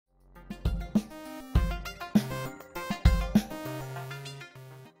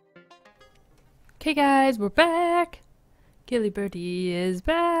Okay guys, we're back. Gillie Birdie is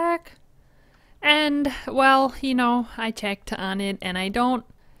back. And, well, you know, I checked on it and I don't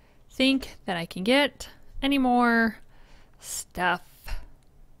think that I can get any more stuff.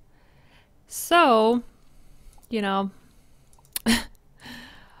 So, you know,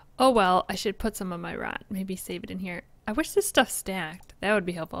 oh well, I should put some of my rot. Maybe save it in here. I wish this stuff stacked. That would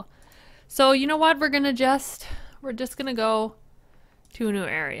be helpful. So, you know what? We're just gonna go to a new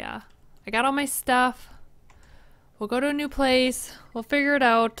area. I got all my stuff. We'll go to a new place. We'll figure it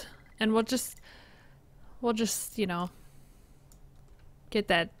out, and we'll just, you know, get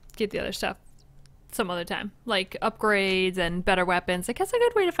the other stuff some other time, like upgrades and better weapons. I guess a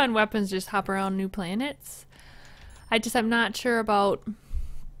good way to find weapons is just hop around new planets. I'm not sure about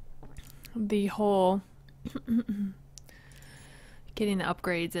the whole getting the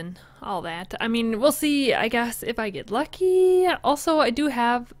upgrades and all that. I mean, we'll see, I guess, if I get lucky. Also, I do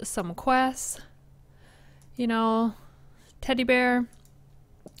have some quests. You know, teddy bear.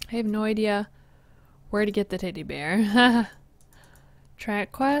 I have no idea where to get the teddy bear.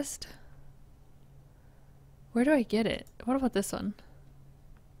 Track quest. Where do I get it? What about this one?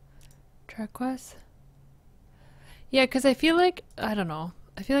 Track quest? Yeah, because I feel like, I don't know.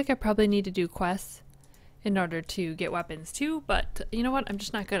 I feel like I probably need to do quests in order to get weapons too, but you know what? I'm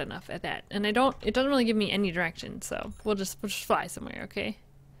just not good enough at that. And it doesn't really give me any direction, so we'll just fly somewhere, okay?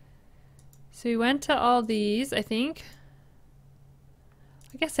 So we went to all these, I think.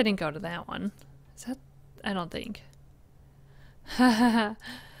 I guess I didn't go to that one. Is that? I don't think.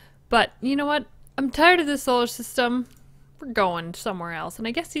 But you know what? I'm tired of this solar system. We're going somewhere else. And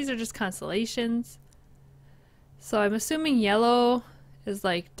I guess these are just constellations. So I'm assuming yellow is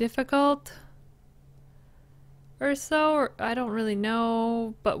like difficult or so, or I don't really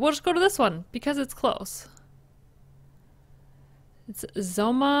know, but we'll just go to this one because it's close. It's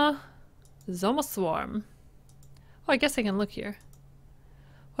Zoma Swarm. Oh, I guess I can look here.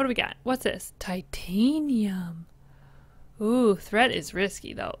 What do we got? What's this? Titanium. Ooh, threat is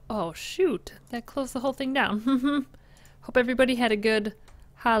risky though. Oh shoot, that closed the whole thing down. Hope everybody had a good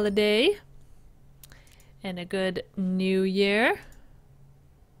holiday and a good new year.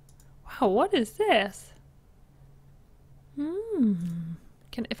 Wow, what is this?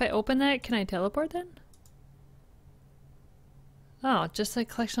 If I open that, can I teleport then? Oh, just like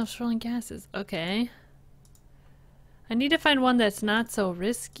collection of swirling gases. Okay. I need to find one that's not so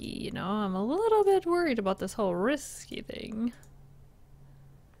risky, you know? I'm a little bit worried about this whole risky thing.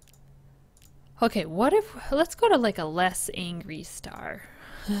 Okay, what if... Let's go to like a less angry star.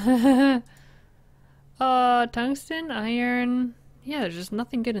 Tungsten, iron... Yeah, there's just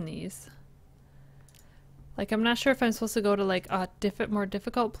nothing good in these. Like, I'm not sure if I'm supposed to go to like a more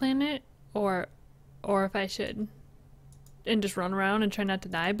difficult planet or if I should and just run around and try not to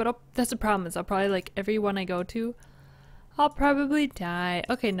die. But that's the problem, is I'll probably, like, every one I go to, I'll probably die.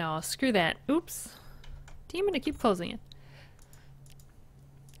 Okay, no, screw that. Oops. Damn it, I keep closing it.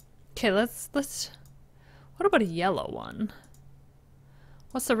 Okay, let's what about a yellow one?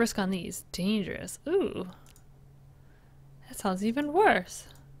 What's the risk on these? Dangerous. Ooh. That sounds even worse.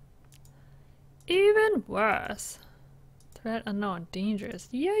 Even worse. Threat unknown. Dangerous.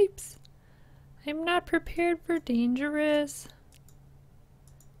 Yipes. I'm not prepared for dangerous.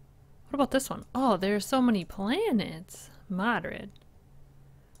 What about this one? Oh, there are so many planets. Moderate.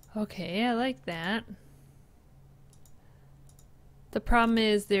 Okay, I like that. The problem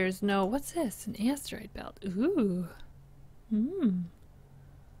is there's no... What's this? An asteroid belt. Ooh.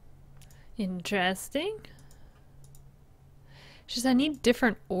 Interesting. Just I need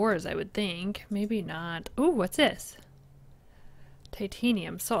different ores, I would think. Maybe not. Ooh, what's this?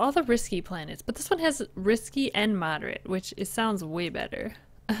 Titanium. So all the risky planets. But this one has risky and moderate, which sounds way better.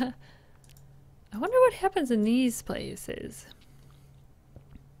 I wonder what happens in these places.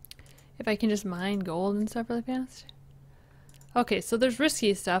 If I can just mine gold and stuff really fast. Okay, so there's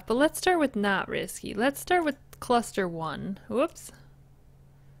risky stuff, but let's start with not risky. Let's start with cluster 1. Whoops.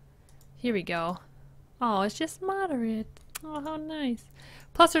 Here we go. Oh, it's just moderate. Oh, how nice.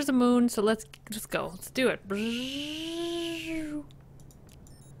 Plus there's a moon, so let's just go. Let's do it.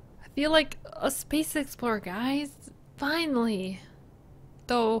 I feel like a space explorer, guys. Finally.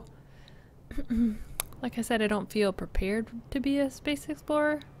 Though, like I said, I don't feel prepared to be a space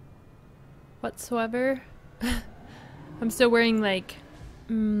explorer whatsoever. I'm still wearing like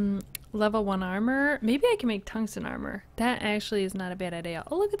level 1 armor. Maybe I can make tungsten armor. That actually is not a bad idea.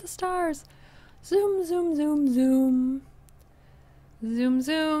 Oh, look at the stars. Zoom, zoom, zoom, zoom. Zoom,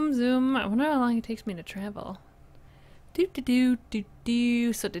 zoom, zoom. I wonder how long it takes me to travel. Do, do, do, do,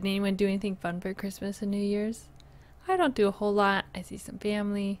 do. So did anyone do anything fun for Christmas and New Year's? I don't do a whole lot. I see some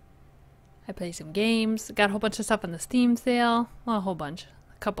family. I play some games. Got a whole bunch of stuff on the Steam sale. Well, a whole bunch.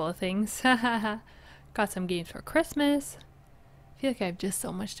 A couple of things. Got some games for Christmas. I feel like I have just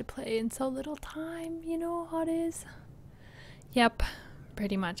so much to play in so little time. You know how it is? Yep,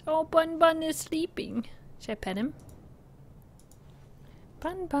 pretty much. Oh, Bun Bun is sleeping. Should I pet him?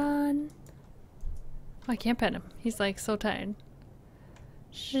 Bun Bun. Oh, I can't pet him. He's like so tired.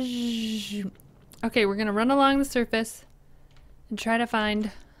 Okay, we're gonna run along the surface and try to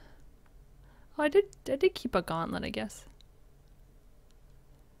find... Oh, I did keep a gauntlet, I guess.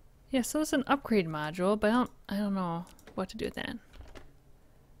 Yeah, so it's an upgrade module, but I don't know what to do with that.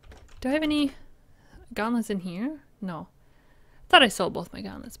 Do I have any gauntlets in here? No. I thought I sold both my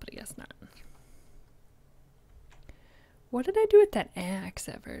gauntlets, but I guess not. What did I do with that axe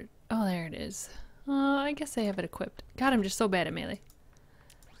ever? Oh, there it is. I guess I have it equipped. God, I'm just so bad at melee.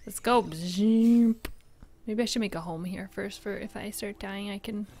 Let's go. Maybe I should make a home here first for if I start dying I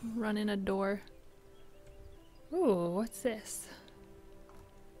can run in a door. Ooh, what's this?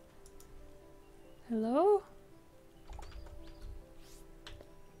 Hello?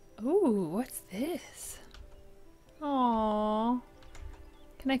 Ooh, what's this? Aww.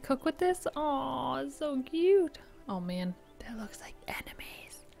 Can I cook with this? Aww, it's so cute. Oh man, that looks like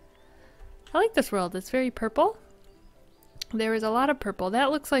enemies. I like this world. It's very purple. There is a lot of purple.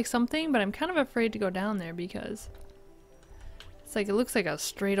 That looks like something, but I'm kind of afraid to go down there because it's like, it looks like a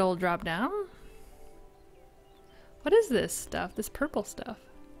straight old drop down. What is this stuff? This purple stuff?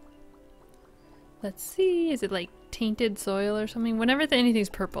 Let's see. Is it like tainted soil or something? Whenever anything's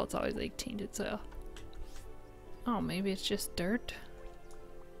purple, it's always like tainted soil. Oh, maybe it's just dirt.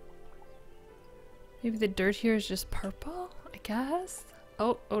 Maybe the dirt here is just purple, I guess.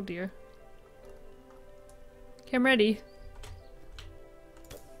 Oh, oh dear. Okay, I'm ready.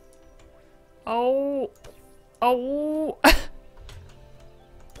 Oh, oh.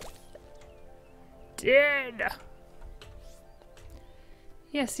 Dead.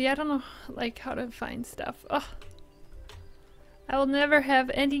 Yeah, see, I don't know, like, how to find stuff. Oh. I will never have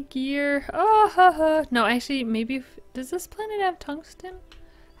any gear. Oh, ha, ha. No, actually, maybe, does this planet have tungsten?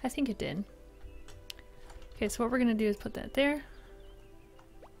 I think it did. Okay, so what we're gonna do is put that there.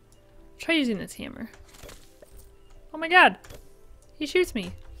 Try using this hammer. Oh my god! He shoots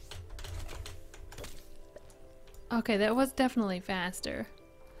me. Okay, that was definitely faster.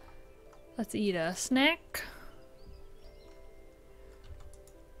 Let's eat a snack.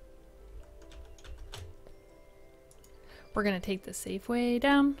 We're gonna take the safe way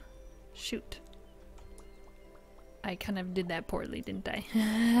down. Shoot. I kind of did that poorly, didn't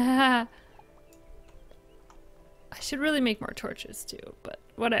I? I should really make more torches too, but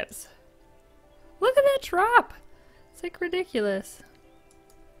whatevs. Look at that drop! It's like ridiculous.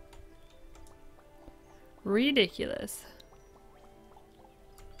 Ridiculous.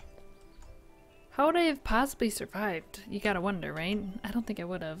 How would I have possibly survived? You gotta wonder, right? I don't think I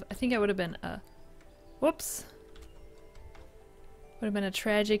would have. I think I would have been a... Whoops. Would have been a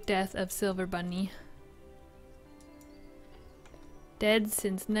tragic death of Silver Bunny. Dead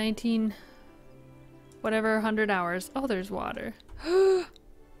since 19... whatever, 100 hours. Oh, there's water.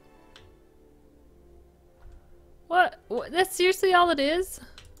 What? That's seriously all it is?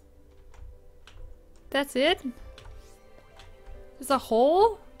 That's it? There's a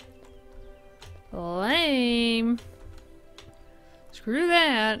hole? Lame. Screw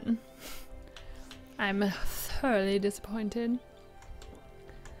that. I'm thoroughly disappointed.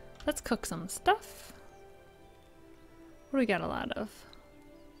 Let's cook some stuff. What do we got a lot of?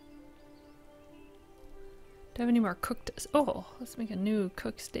 Do I have any more cooked? Oh, let's make a new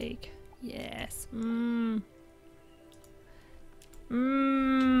cooked steak. Yes. Mmm.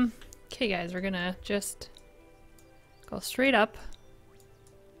 Mmm. Okay, guys, we're gonna just go straight up.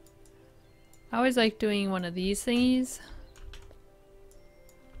 I always like doing one of these thingies.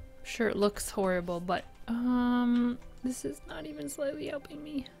 I'm sure it looks horrible, but this is not even slightly helping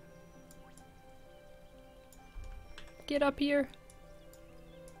me. Get up here.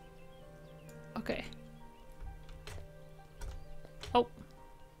 Okay. Oh.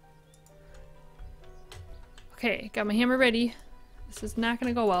 Okay, got my hammer ready. This is not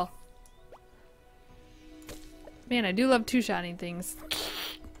gonna go well. Man, I do love two-shotting things.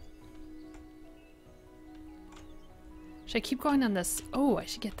 Should I keep going on this? Oh, I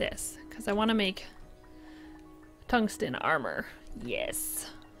should get this, because I want to make tungsten armor.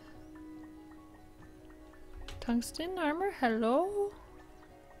 Yes. Tungsten armor, hello?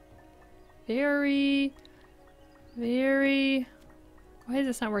 Very... Why is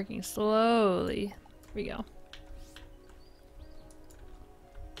this not working? Slowly. Here we go.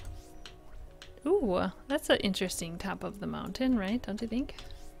 Ooh, that's an interesting top of the mountain, right? Don't you think?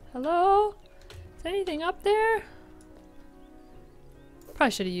 Hello? Is anything up there?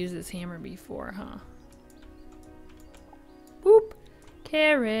 Probably should have used this hammer before, huh? Boop.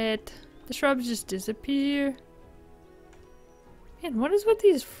 Carrot. The shrubs just disappear. Man, what is with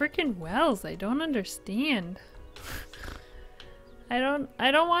these freaking wells? I don't understand. I don't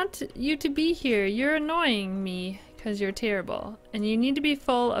want you to be here. You're annoying me because you're terrible. And you need to be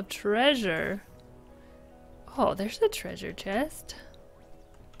full of treasure. Oh, there's a treasure chest.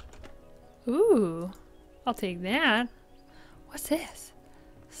 Ooh, I'll take that. What's this?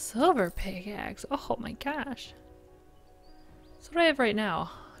 Silver pickaxe. Oh my gosh. So what do I have right now?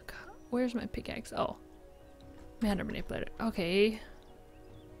 God, where's my pickaxe? Oh. Matter manipulator. Okay.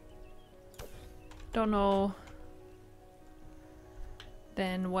 Don't know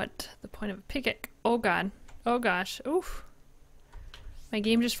then what the point of a pickaxe. Oh god. Oh gosh. Oof. My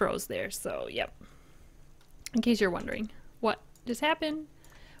game just froze there, so yep. In case you're wondering what just happened,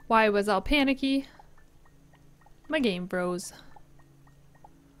 why I was all panicky, my game froze.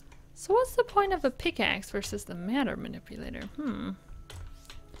 So what's the point of a pickaxe versus the matter manipulator?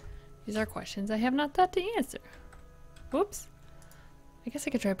 These are questions I have not thought to answer. Whoops. I guess I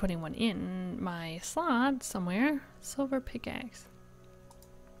could try putting one in my slot somewhere. Silver pickaxe.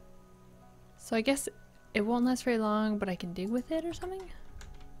 So I guess it won't last very long, but I can dig with it or something?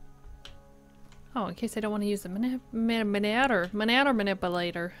 Oh, in case I don't want to use the matter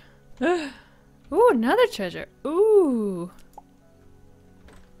manipulator. Ooh, another treasure. Ooh.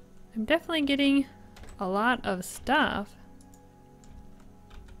 I'm definitely getting a lot of stuff.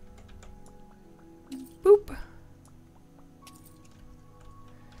 Boop.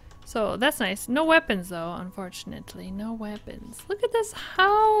 So that's nice. No weapons though, unfortunately. No weapons. Look at this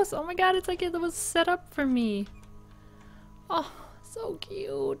house. Oh my god, it's like it was set up for me. Oh, so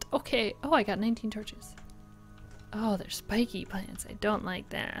cute. Okay. Oh, I got 19 torches. Oh, they're spiky plants. I don't like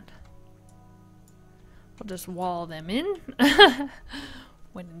that. We'll just wall them in.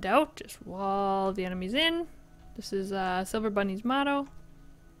 When in doubt, just wall the enemies in. This is Silver Bunny's motto.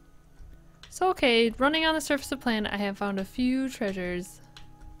 So okay, running on the surface of the planet, I have found a few treasures.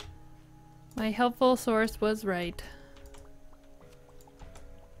 My helpful source was right.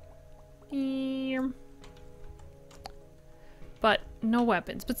 But no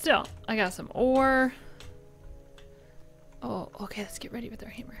weapons. But still, I got some ore. Oh, okay, let's get ready with our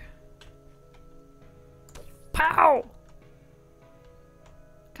hammer. Pow!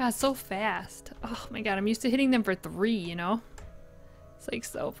 God, so fast. Oh my god, I'm used to hitting them for 3, you know? It's like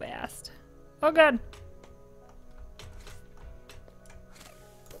so fast. Oh god!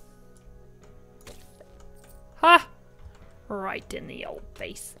 Ha! Right in the old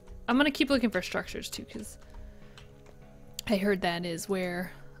face. I'm gonna keep looking for structures too, because I heard that is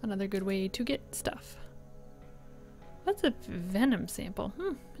where another good way to get stuff. That's a venom sample.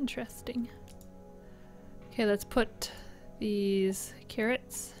 Interesting. Okay, let's put these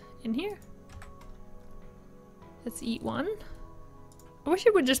carrots in here. Let's eat one. I wish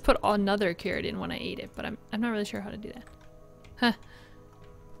it would just put another carrot in when I ate it, but I'm not really sure how to do that. Huh.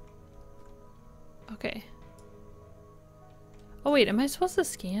 Okay. Oh wait, am I supposed to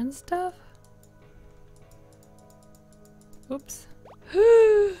scan stuff? Oops.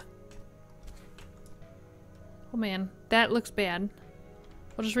 Oh man, that looks bad.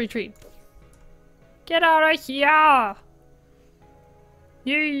 I'll just retreat. Get out of here!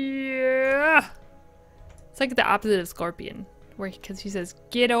 Yeah! It's like the opposite of Scorpion, where because he says,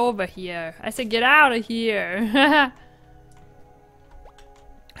 "Get over here." I said, "Get out of here." I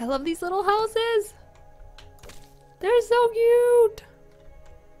love these little houses. They're so cute.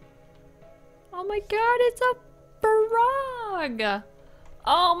 Oh my god, it's a frog.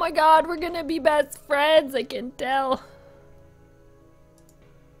 Oh my god, we're gonna be best friends, I can tell.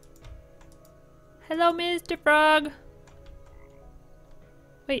 Hello, Mr. Frog.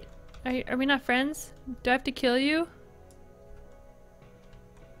 Wait, are we not friends? Do I have to kill you?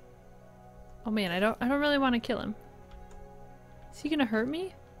 Oh man, I don't really want to kill him. Is he gonna hurt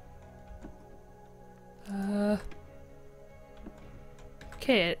me?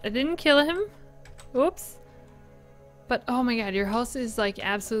 Okay, I didn't kill him. Oops. But oh my god, your house is like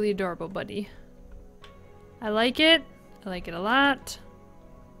absolutely adorable, buddy. I like it. I like it a lot.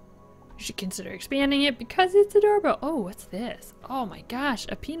 You should consider expanding it because it's adorable. Oh, what's this? Oh my gosh,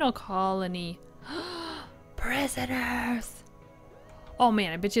 a penal colony. Prisoners. Oh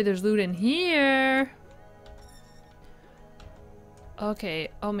man, I bet you there's loot in here. Okay,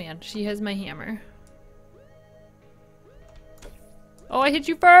 oh man, she has my hammer. Oh, I hit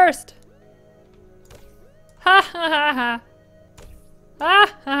you first! Ha ha ha ha!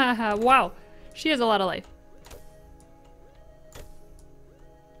 Ha ha ha! Wow, she has a lot of life.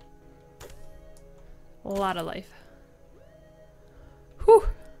 A lot of life. Whew.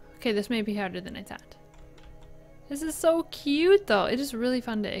 Okay, this may be harder than I thought. This is so cute though. It is really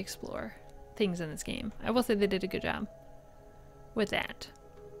fun to explore things in this game. I will say they did a good job with that.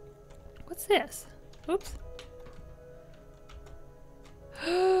 What's this? Oops.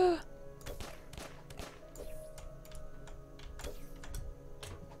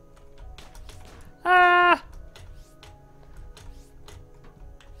 Ah!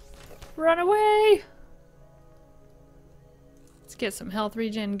 Run away! Let's get some health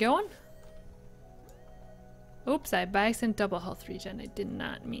regen going. Oops, I by accident double health regen. I did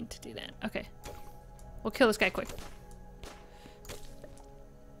not mean to do that. Okay. We'll kill this guy quick.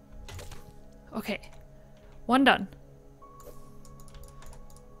 Okay. One done.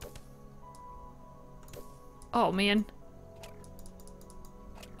 Oh, man.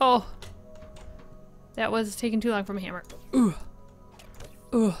 Oh. That was taking too long from a hammer. Ugh.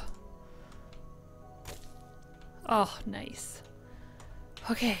 Ugh. Oh, nice.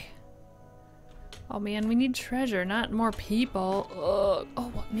 Okay. Oh man, we need treasure, not more people. Ugh.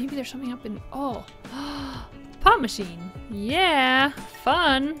 Oh, well, maybe there's something up in... Oh. Pop machine. Yeah,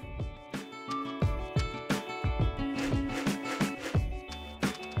 fun.